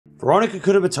Veronika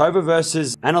Kudermetova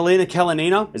versus Anhelina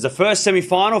Kalinina is the first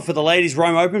semi-final for the Ladies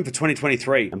Rome Open for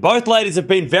 2023. And both ladies have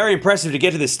been very impressive to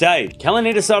get to this stage.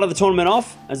 Kalinina started the tournament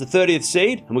off as the 30th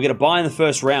seed, and we'll get a bye in the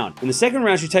first round. In the second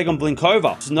round, she take on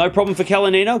Blinkova. This is no problem for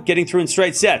Kalinina, getting through in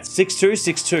straight sets, 6-2,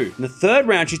 6-2. In the third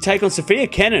round, she take on Sofia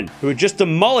Kenin, who had just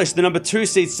demolished the number 2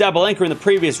 seed Sabalenka in the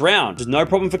previous round. This is no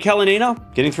problem for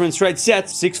Kalinina, getting through in straight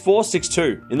sets, 6-4,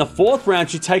 6-2. In the fourth round,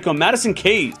 she take on Madison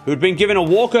Keys, who had been given a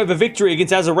walkover victory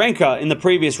against Azarenka in the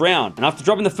previous round. And after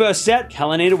dropping the first set,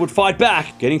 Kalinina would fight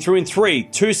back, getting through in 3,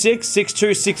 2-6,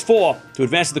 6-2, 6-4 to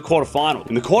advance to the quarterfinals.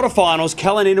 In the quarterfinals,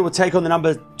 Kalinina would take on the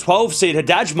number 12 seed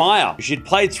Hadaj Maya, who she'd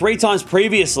played 3 times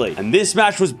previously. And this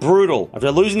match was brutal. After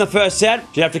losing the first set,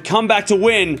 she'd have to come back to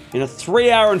win in a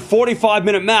 3-hour and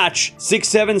 45-minute match,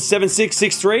 6-7, 7-6,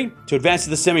 6-3 to advance to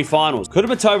the semi-finals.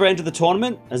 Kudermetova entered the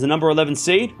tournament as the number 11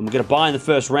 seed and would get a bye in the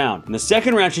first round. In the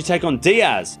second round, she'd take on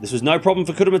Diaz. This was no problem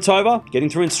for Kudermetova, getting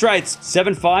through in straights,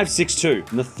 7-5,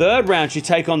 6-2. In the third round, she'd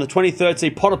take on the 23rd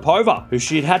seed Potapova, who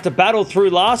she'd had to battle through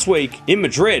last week in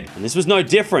Madrid. And this was no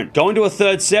different, going to a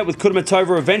third set with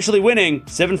Kudermetova eventually winning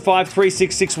 7-5,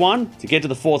 3-6, 6-1 to get to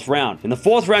the fourth round. In the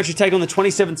fourth round, she'd take on the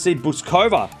 27th seed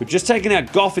Buskova, who'd just taken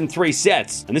out Goff in 3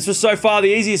 sets. And this was so far the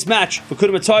easiest match for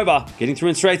Kudermetova, getting through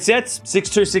in straight sets,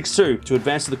 6-2, 6-2 to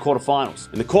advance to the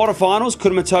quarterfinals. In the quarterfinals,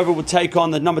 Kudermetova would take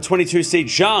on the number 22 seed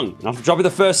Zhang. And after dropping the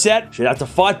first set, she'd have to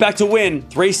fight back to win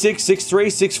 3-6, 6-3,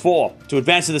 6-4 to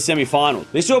advance to the semi-finals.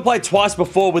 These two have played twice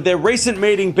before, with their recent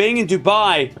meeting being in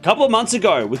Dubai a couple of months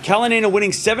ago, with Kalinina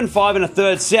winning 7-5 in a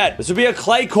third set. This would be a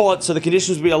clay court, so the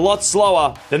conditions would be a lot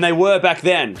slower than they were back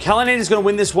then. Kalinina is going to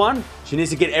win this one. She needs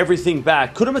to get everything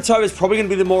back. Kudermetova is probably going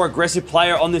to be the more aggressive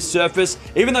player on this surface,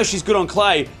 even though she's good on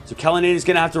clay. So Kalinina is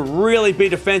going to have to really be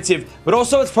defensive. But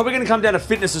also, it's probably going to come down to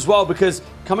fitness as well, because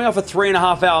coming off a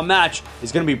 3.5-hour match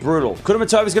is going to be brutal.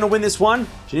 Kudermetova is going to win this one.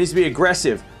 She needs to be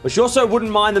aggressive. But she also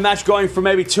wouldn't mind the match going for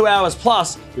maybe 2 hours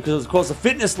plus, because of course the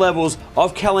fitness levels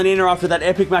of Kalinina after that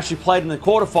epic match she played in the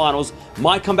quarterfinals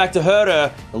might come back to hurt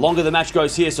her the longer the match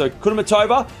goes here. So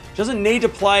Kudermetova, she doesn't need to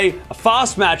play a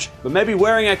fast match, but maybe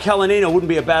wearing out Kalinina wouldn't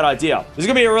be a bad idea. This is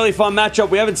going to be a really fun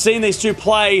matchup. We haven't seen these two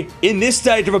play in this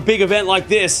stage of a big event like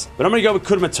this, but I'm going to go with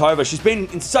Kudermetova. She's been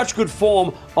in such good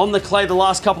form on the clay the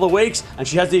last couple of weeks, and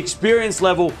she has the experience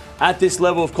level at this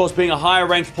level. Of course, being a higher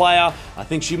ranked player, I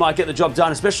think she might get the job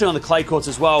done, especially on the clay courts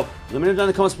as well. Let me know down in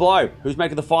the comments below who's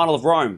making the final of Rome.